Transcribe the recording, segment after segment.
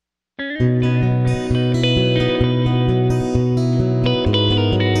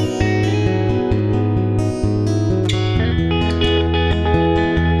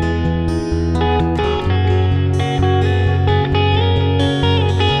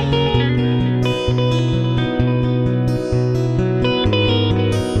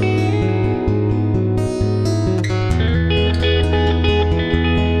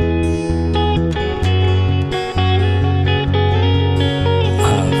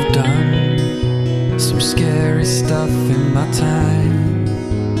In my time,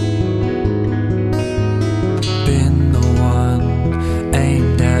 been the one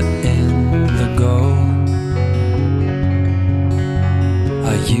aimed at in the goal.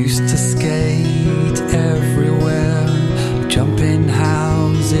 I used to skate everywhere, jump in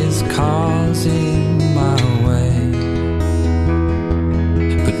houses, cars in my way,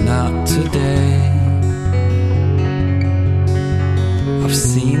 but not today. I've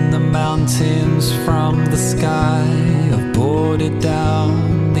seen the mountains from the sky, I've boarded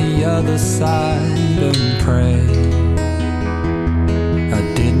down the other side and prayed I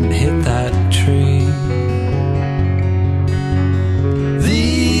didn't hit that tree.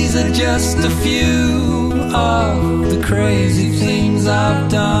 These are just a few of the crazy things I've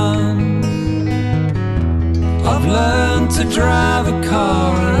done. I've learned to drive a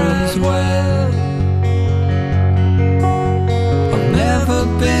car as well. Never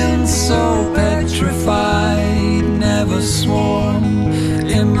been so petrified, never sworn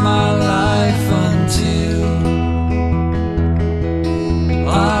in my life until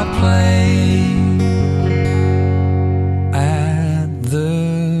I played at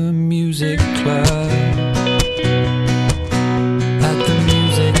the music club. At the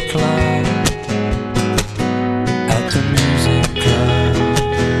music club. At the music club.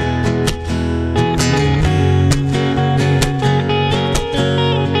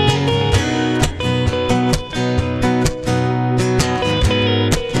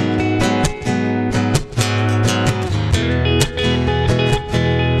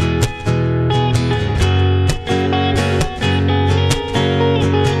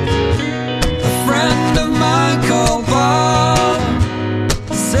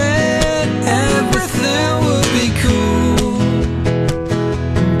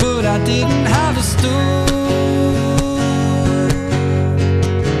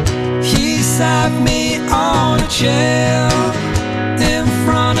 Sat me on a chair in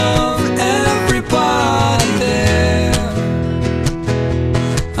front of everybody there,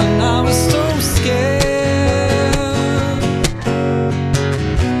 and I was so scared.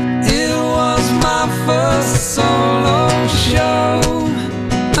 It was my first solo show,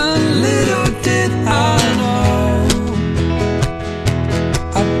 and little did I know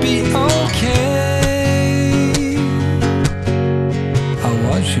I'd be okay. I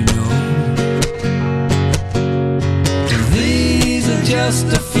was, you know. Just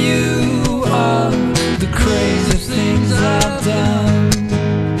a few of the crazy things I've done.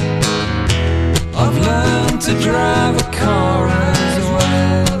 I've learned to drive